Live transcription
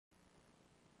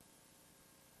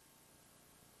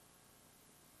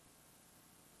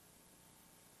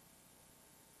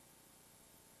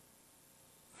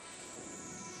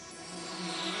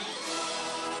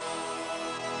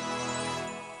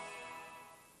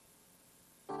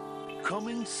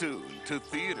Coming soon to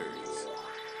theaters.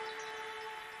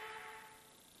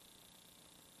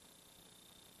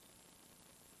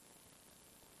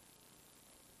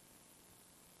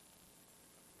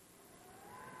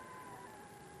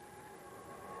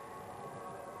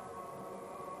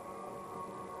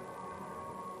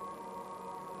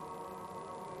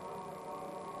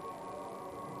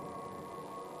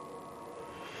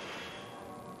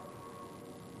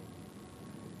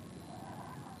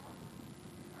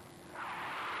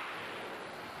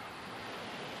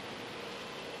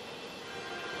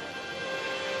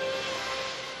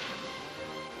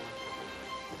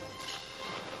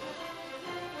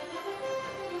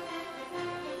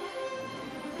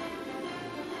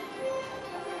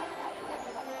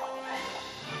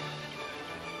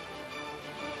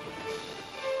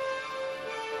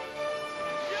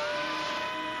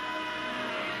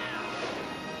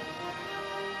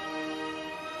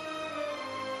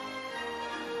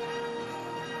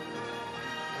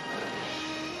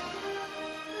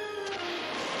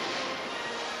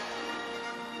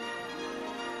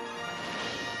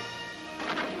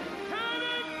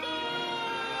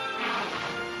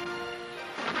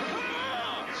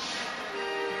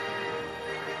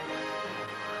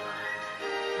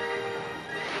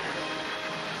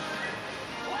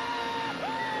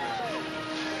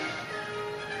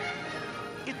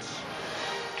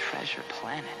 Treasure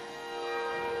Planet.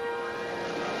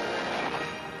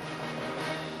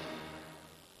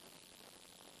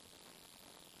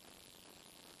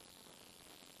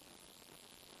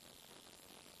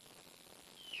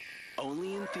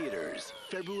 Only in theaters,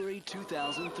 February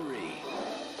 2003.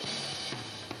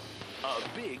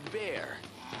 A big bear.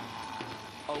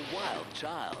 A wild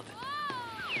child.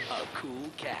 A cool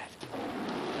cat.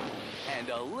 And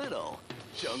a little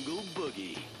jungle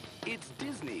boogie. It's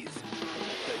Disney's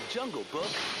The Jungle Book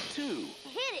 2. Hit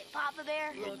it, Papa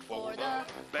Bear. Look for the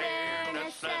bare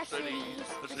necessities,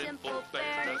 the simple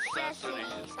bare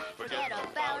necessities. Forget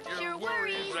about your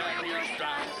worries and your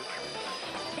strife.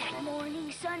 That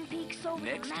morning sun peeks over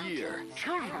Next the mountains. year.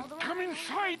 Children, come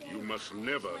inside. You must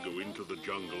never go into the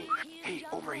jungle. Hey,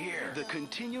 over here. The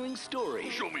continuing story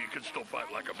Show me you can still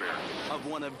fight like a bear. of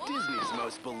one of Disney's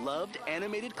most beloved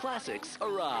animated classics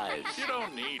arrives. You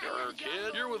don't need her,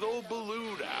 kid. You're with old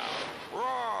Baloo now.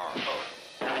 Roar!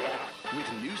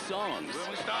 With new songs, When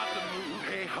we start to move,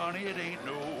 hey, honey, it ain't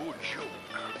no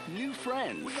joke. new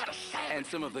friends, and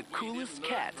some of the coolest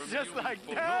cats Just like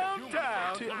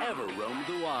downtown. to ever roam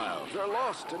the wild. They're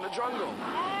lost in the jungle.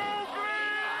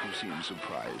 You seem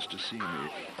surprised to see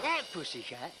me. That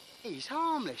pussycat is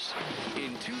harmless.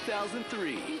 In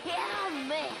 2003, Yeah,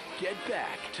 man. get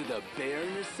back to the bare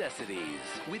necessities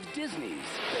with Disney's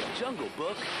The Jungle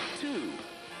Book 2.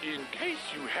 In case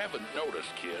you haven't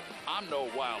noticed, kid, I'm no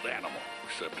wild animal,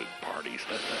 except at parties.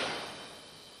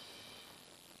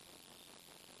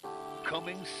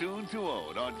 Coming soon to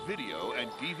own on video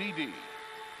and DVD.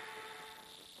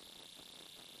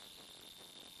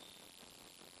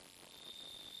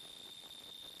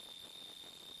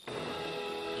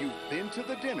 You've been to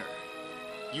the dinner.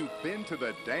 You've been to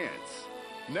the dance.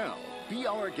 Now, be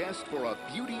our guest for a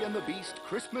Beauty and the Beast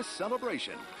Christmas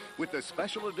celebration with the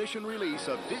special edition release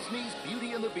of Disney's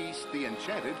Beauty and the Beast, The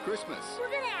Enchanted Christmas. We're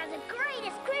gonna have the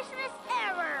greatest Christmas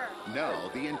ever. Now,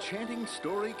 the enchanting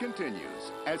story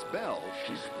continues as Belle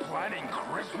She's planning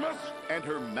Christmas? and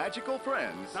her magical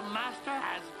friends The master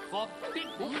has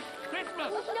forbidden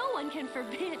Christmas. No one can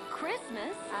forbid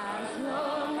Christmas. As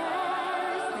long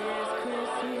as there's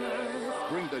Christmas.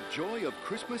 bring the joy of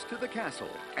Christmas to the castle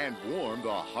and warm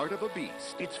the heart of a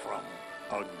beast. It's from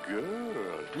a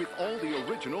girl. With all the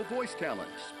original voice talent,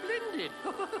 Splendid.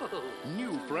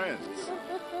 new friends,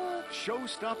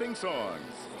 show-stopping songs,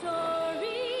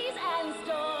 Stories and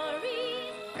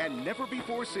stories. and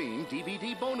never-before-seen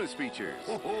DVD bonus features.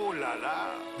 Oh, la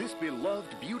la. This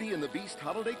beloved Beauty and the Beast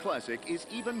holiday classic is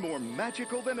even more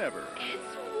magical than ever.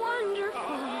 It's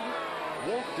wonderful.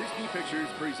 Walt Disney Pictures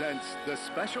presents the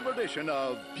special edition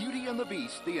of Beauty and the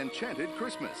Beast, The Enchanted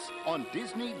Christmas on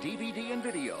Disney DVD and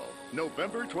video,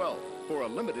 November 12th, for a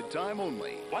limited time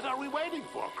only. What are we waiting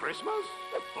for, Christmas?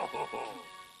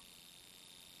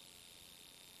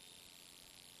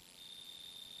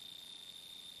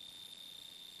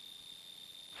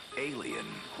 Alien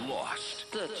lost.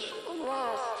 Stitch.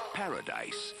 Lost.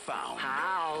 Paradise found.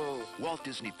 How? Walt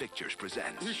Disney Pictures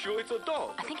presents You sure it's a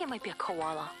dog? I think it might be a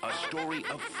koala. a story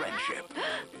of friendship,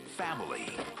 family,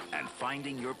 and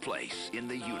finding your place in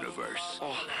the universe.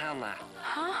 Ohana.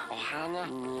 Huh? Ohana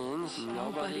means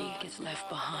Nobody gets left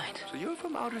behind. So you're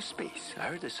from outer space. I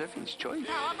heard the surfing's choice.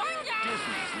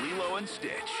 Disney's Lilo and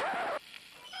Stitch.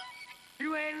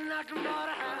 You ain't knocked him by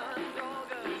the hound dog.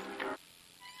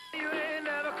 You ain't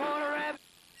never caught a rabbit.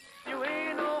 You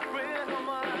ain't no friend of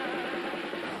mine.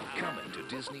 Coming to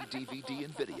Disney DVD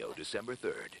and video December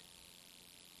 3rd.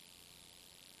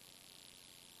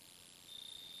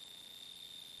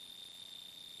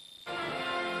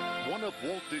 One of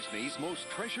Walt Disney's most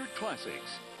treasured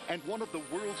classics and one of the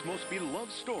world's most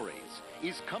beloved stories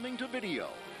is coming to video,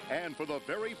 and for the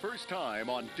very first time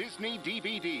on Disney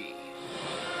DVD.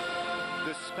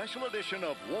 The special edition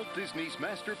of Walt Disney's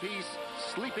masterpiece,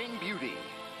 Sleeping Beauty.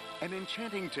 An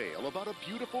enchanting tale about a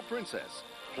beautiful princess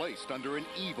placed under an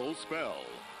evil spell.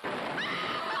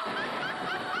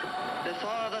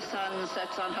 Before the sun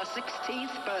sets on her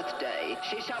 16th birthday,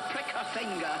 she shall prick her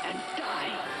finger and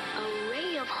die. A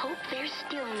ray of hope there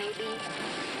still may be.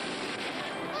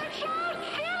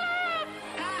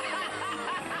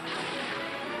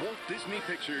 Walt Disney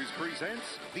Pictures presents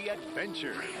the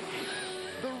adventure,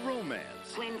 the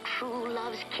romance, When true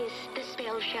love's kiss, the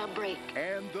spell shall break.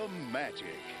 and the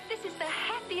magic This is the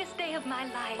happiest day of my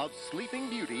life. of Sleeping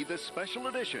Beauty, the special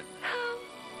edition.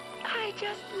 I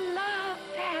just love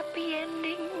happy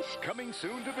endings. Coming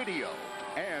soon to video,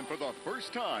 and for the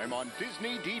first time on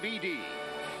Disney DVD.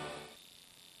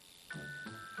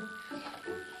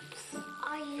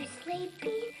 Are you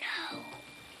sleepy? No.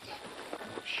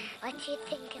 What do you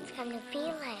think it's going to be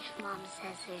like? Mom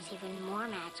says there's even more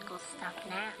magical stuff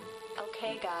now.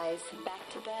 Okay, guys, back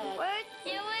to bed. We're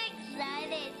too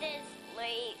excited to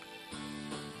sleep.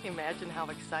 Imagine how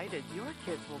excited your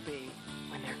kids will be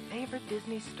when their favorite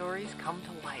Disney stories come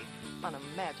to life on a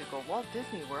magical Walt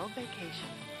Disney World vacation.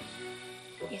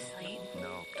 You sleep?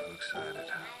 No, too excited.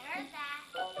 I heard that.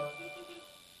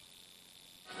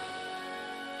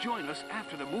 Join us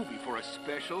after the movie for a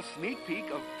special sneak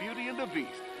peek of Beauty and the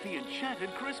Beast, The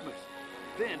Enchanted Christmas.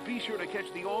 Then be sure to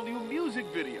catch the all-new music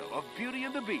video of Beauty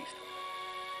and the Beast,